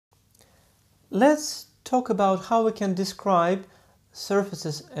Let's talk about how we can describe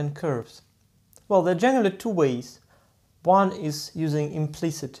surfaces and curves. Well, there are generally two ways. One is using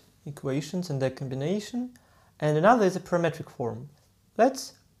implicit equations and their combination, and another is a parametric form.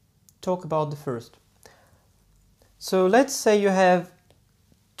 Let's talk about the first. So let's say you have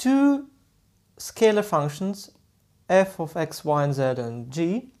two scalar functions, f of x, y, and z, and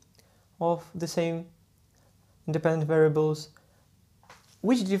g of the same independent variables,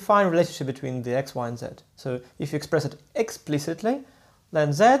 which define relationship between the x, y, and z. So if you express it explicitly,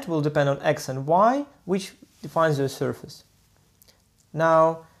 then z will depend on x and y, which defines your surface.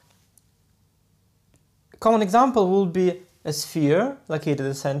 Now, a common example will be a sphere located at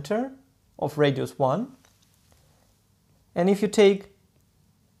the center of radius 1. And if you take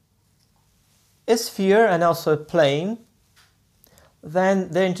a sphere and also a plane, then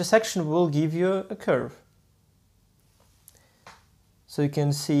their intersection will give you a curve. So you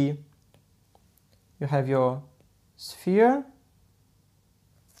can see you have your sphere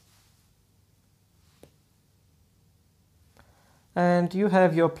and you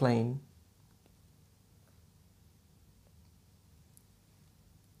have your plane.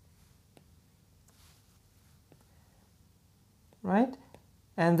 Right?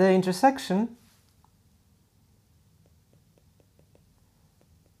 And the intersection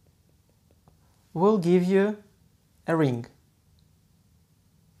will give you a ring.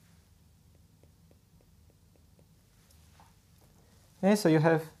 Okay, so you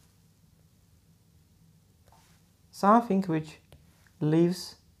have something which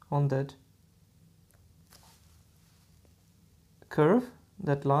lives on that curve,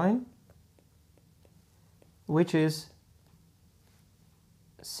 that line, which is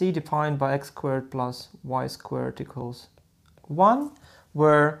c defined by x squared plus y squared equals 1,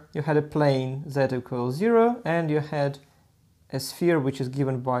 where you had a plane z equals 0 and you had a sphere which is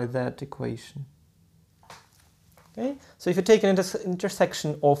given by that equation. Okay? So if you take an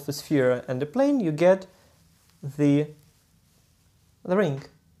intersection of the sphere and the plane, you get the ring,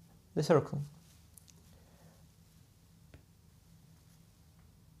 the circle.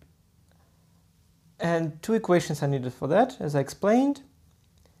 And two equations are needed for that, as I explained,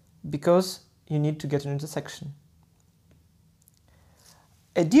 because you need to get an intersection.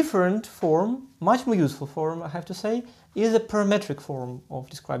 A different form, much more useful form, I have to say, is a parametric form of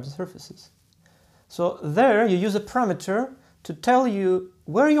describing surfaces. So there you use a parameter to tell you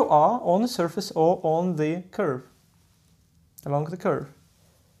where you are on the surface or on the curve, along the curve.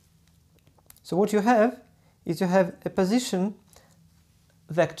 So what you have is you have a position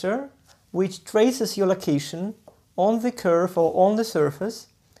vector which traces your location on the curve or on the surface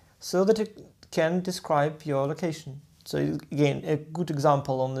so that it can describe your location. So again, a good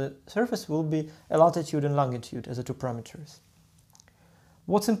example on the surface will be a latitude and longitude as the two parameters.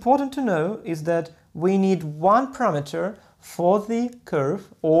 What's important to know is that we need one parameter for the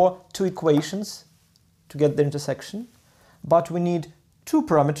curve or two equations to get the intersection, but we need two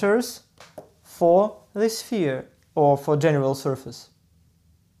parameters for the sphere or for general surface.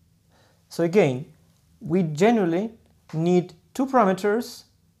 So again, we generally need two parameters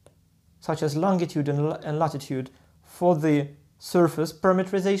such as longitude and latitude for the surface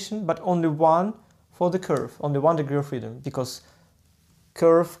parameterization, but only one for the curve, only 1 degree of freedom, because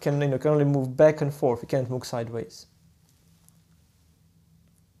curve can only move back and forth, it can't move sideways.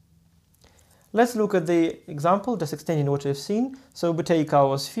 Let's look at the example, just extending what we've seen. So we take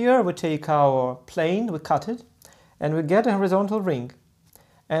our sphere, we take our plane, we cut it, and we get a horizontal ring.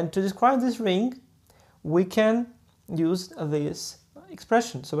 And to describe this ring, we can use this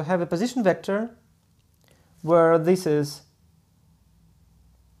expression. So we have a position vector where this is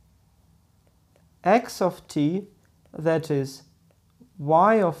x of t, that is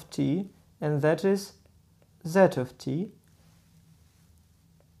y of t, and that is z of t.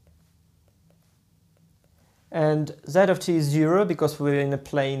 And z of t is 0 because we're in a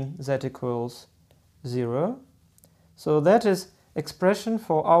plane z equals 0. So that is expression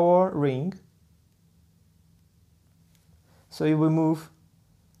for our ring. So we move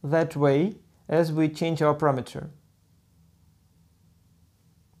that way as we change our parameter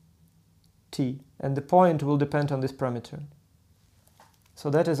t, and the point will depend on this parameter. So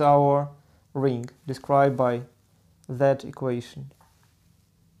that is our ring described by that equation.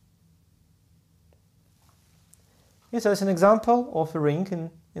 Yes, so it's an example of a ring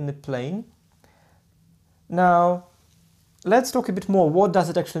in the plane. Now let's talk a bit more. What does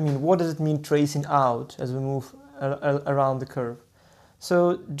it actually mean? What does it mean tracing out as we move around the curve?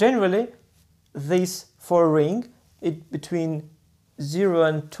 So generally, this for a ring, between 0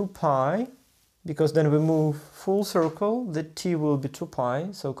 and 2 pi, because then we move full circle, the t will be 2 pi,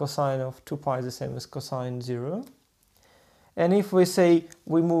 so cosine of 2 pi is the same as cosine 0. And if we say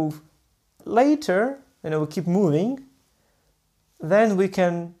we move later, we keep moving, then we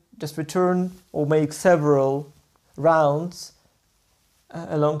can just return or make several rounds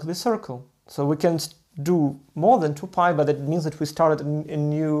along the circle. So we can do more than 2 pi, but it means that we started a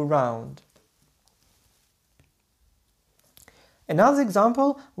new round. Another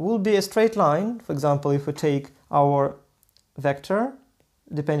example will be a straight line. For example, if we take our vector,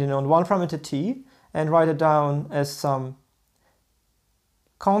 depending on one parameter t, and write it down as some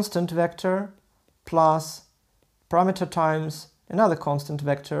constant vector plus parameter times another constant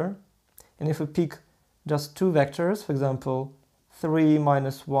vector. And if we pick just two vectors, for example, 3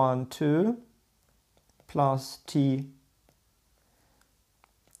 minus 1, 2, plus t,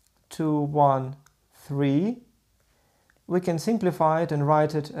 2, 1, 3, we can simplify it and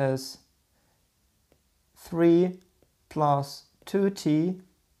write it as 3 plus 2t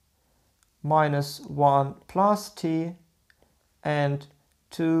minus 1 plus t and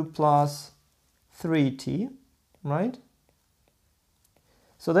 2 plus 3t, right?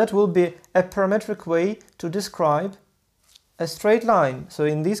 So that will be a parametric way to describe a straight line. So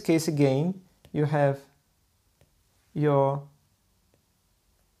in this case again, you have your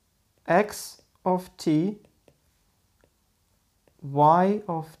x of t, y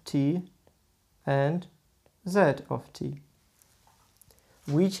of t, and z of t,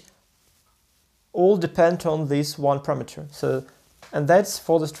 which all depend on this one parameter. So, and that's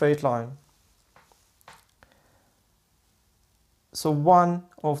for the straight line. So one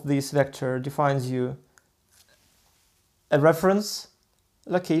of these vector defines you a reference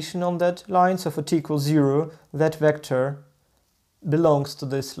location on that line. So for t equals 0, that vector belongs to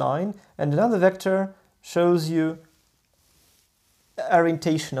this line, and another vector shows you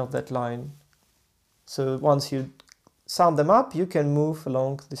orientation of that line. So once you sum them up, you can move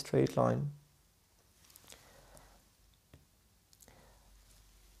along the straight line.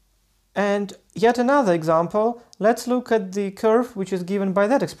 And yet another example, let's look at the curve which is given by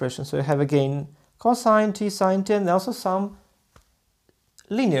that expression. So you have again cosine t, sine t, and also some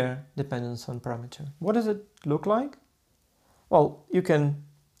linear dependence on parameter. What does it look like? Well, you can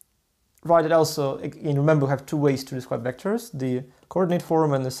write it also, again, remember we have two ways to describe vectors, the coordinate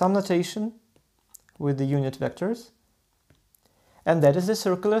form and the sum notation with the unit vectors. And that is the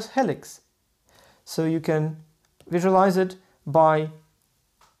circular helix. So you can visualize it by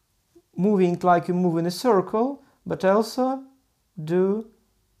moving like you move in a circle, but also do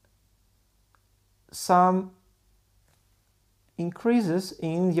some increases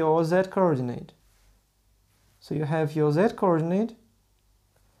in your z coordinate. So you have your z coordinate,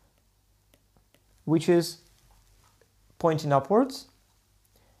 which is pointing upwards,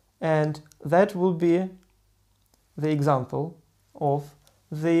 and that will be the example of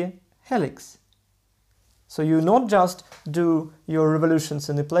the helix. So you not just do your revolutions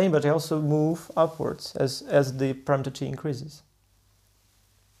in the plane, but you also move upwards as the parameter t increases.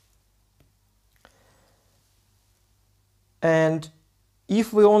 And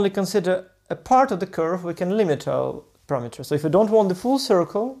if we only consider a part of the curve, we can limit our parameter. So if we don't want the full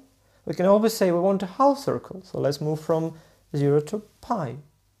circle, we can always say we want a half circle. So let's move from 0 to pi.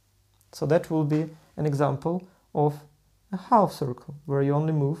 So that will be an example of a half circle, where you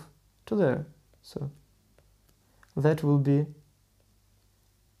only move to there. So that will be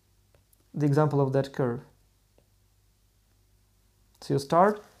the example of that curve. So you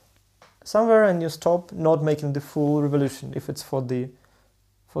start somewhere and you stop, not making the full revolution if it's for the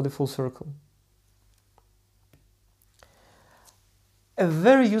full circle. A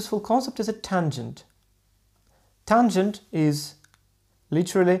very useful concept is a tangent. Tangent is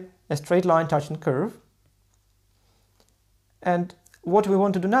literally a straight line touching curve. And what we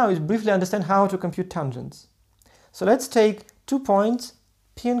want to do now is briefly understand how to compute tangents. So let's take 2 points,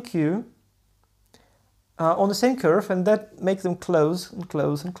 P and Q, on the same curve, and that makes them close and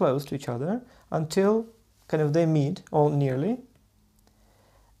close and close to each other until kind of they meet, or nearly.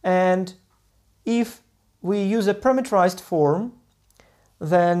 And if we use a parameterized form,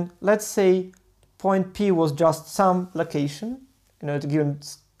 then let's say point P was just some location, to give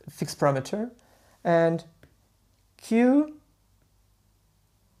a fixed parameter, and Q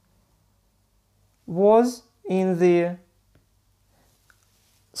was in the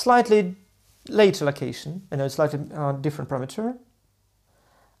slightly later location, a slightly different parameter.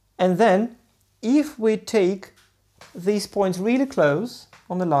 And then if we take these points really close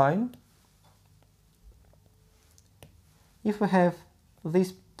on the line, if we have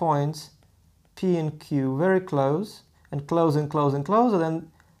these points P and Q very close and close and close and close,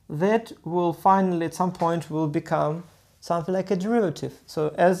 then that will finally at some point will become something like a derivative.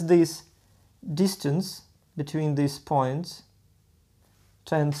 So as this distance between these points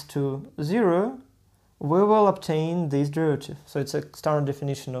tends to 0, we will obtain this derivative. So it's a standard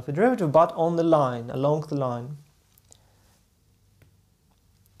definition of a derivative, but on the line, along the line.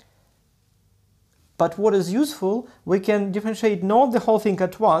 But what is useful, we can differentiate not the whole thing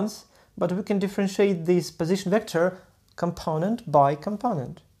at once, but we can differentiate this position vector component by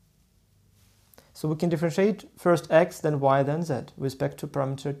component. So we can differentiate first x, then y, then z with respect to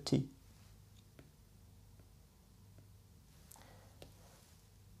parameter t.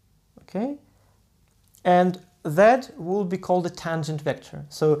 Okay, and that will be called a tangent vector.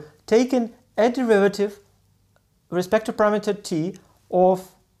 So taking a derivative with respect to parameter t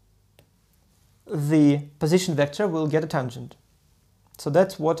of the position vector will get a tangent. So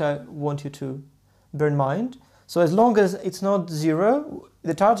that's what I want you to bear in mind. So as long as it's not 0,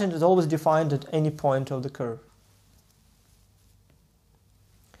 the tangent is always defined at any point of the curve.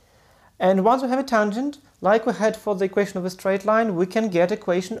 And once we have a tangent, like we had for the equation of a straight line, we can get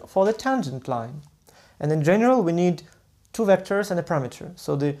equation for the tangent line. And in general, we need two vectors and a parameter.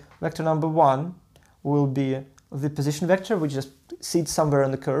 So the vector number 1 will be the position vector, which just sits somewhere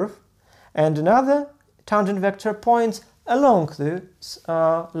on the curve. And another tangent vector points along the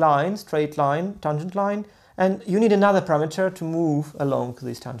line, straight line, tangent line, and you need another parameter to move along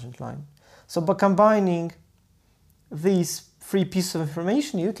this tangent line. So by combining these three pieces of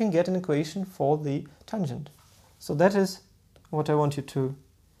information, you can get an equation for the tangent. So that is what I want you to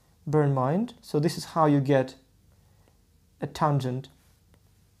bear in mind. So this is how you get a tangent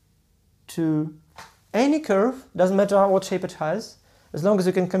to any curve, doesn't matter what shape it has, as long as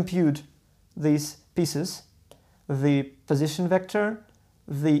you can compute these pieces, the position vector,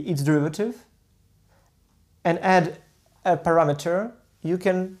 its derivative, and add a parameter, you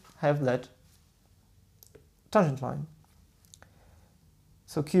can have that tangent line.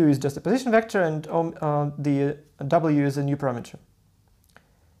 So q is just a position vector, and the w is a new parameter.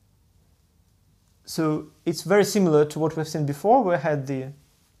 So it's very similar to what we've seen before. We had the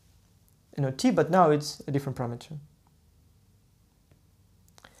t, but now it's a different parameter.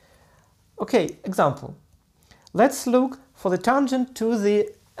 Okay, example. Let's look for the tangent to the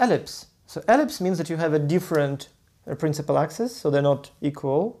ellipse. So ellipse means that you have a different principal axis, so they're not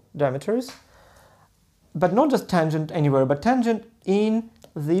equal diameters, but not just tangent anywhere, but tangent in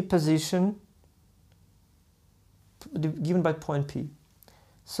the position given by point P.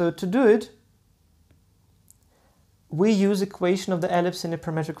 So to do it, we use equation of the ellipse in a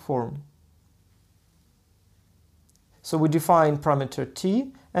parametric form. So we define parameter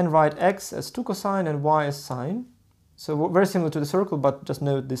t and write x as 2 cosine and y as sine. So very similar to the circle, but just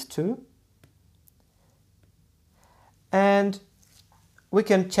note this too. And we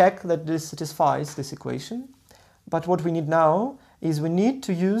can check that this satisfies this equation. But what we need now is we need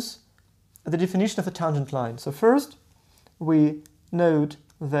to use the definition of a tangent line. So first, we note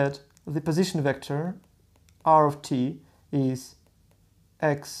that the position vector r of t is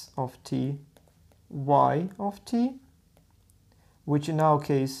x of t, y of t, which in our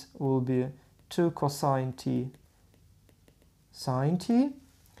case will be 2 cosine t sine t.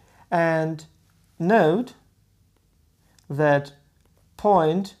 And note that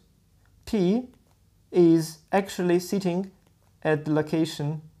point P is actually sitting at the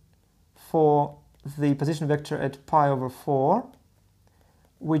location for the position vector at pi over 4,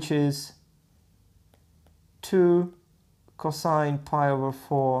 which is 2 cosine pi over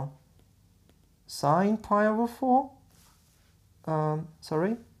 4 sine pi over 4.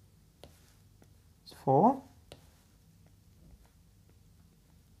 It's 4.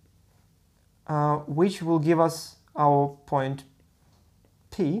 Which will give us our point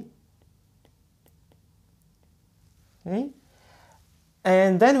P. Okay.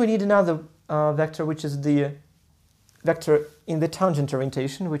 And then we need another vector, which is the vector in the tangent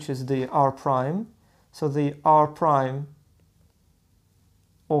orientation, which is the r prime. So the r prime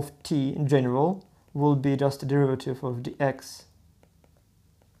of t in general will be just a derivative of dx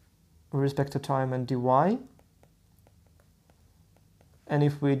with respect to time and dy. And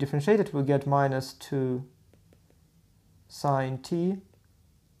if we differentiate it, we get minus 2 sine t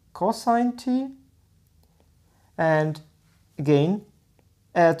cosine t. And again,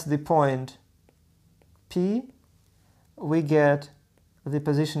 at the point P, we get the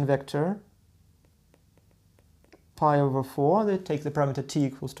position vector pi over 4. They take the parameter t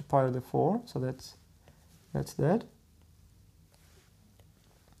equals to pi over 4, so that's that.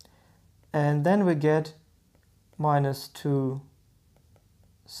 And then we get minus 2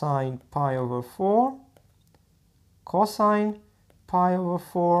 sine pi over 4 cosine pi over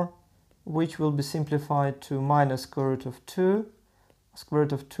 4, which will be simplified to minus square root of 2, square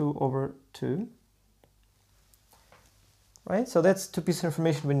root of 2 over 2. Right, so that's two pieces of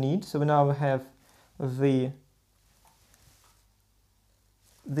information we need. So we now have the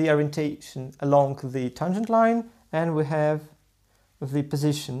orientation along the tangent line, and we have the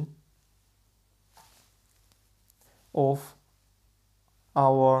position of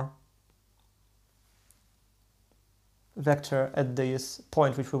our vector at this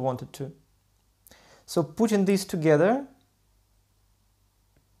point which we wanted to. So putting these together,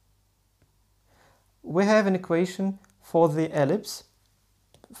 we have an equation for the ellipse,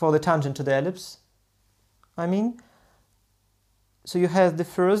 for the tangent to the ellipse, I mean. So you have the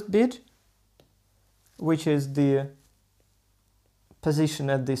first bit, which is the position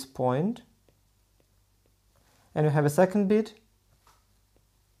at this point, and you have a second bit,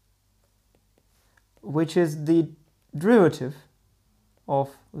 which is the derivative of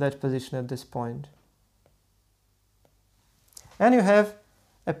that position at this point. And you have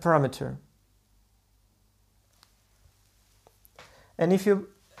a parameter. And if you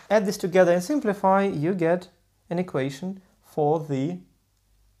add this together and simplify, you get an equation for the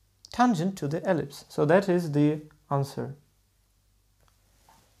tangent to the ellipse. So that is the answer.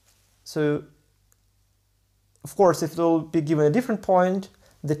 So, of course, if it will be given a different point,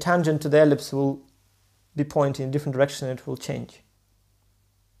 the tangent to the ellipse will be pointing in a different direction and it will change.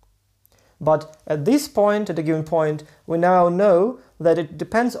 But at this point, at a given point, we now know that it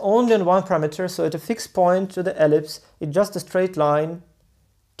depends only on one parameter. So at a fixed point to the ellipse, it's just a straight line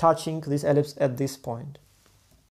touching this ellipse at this point.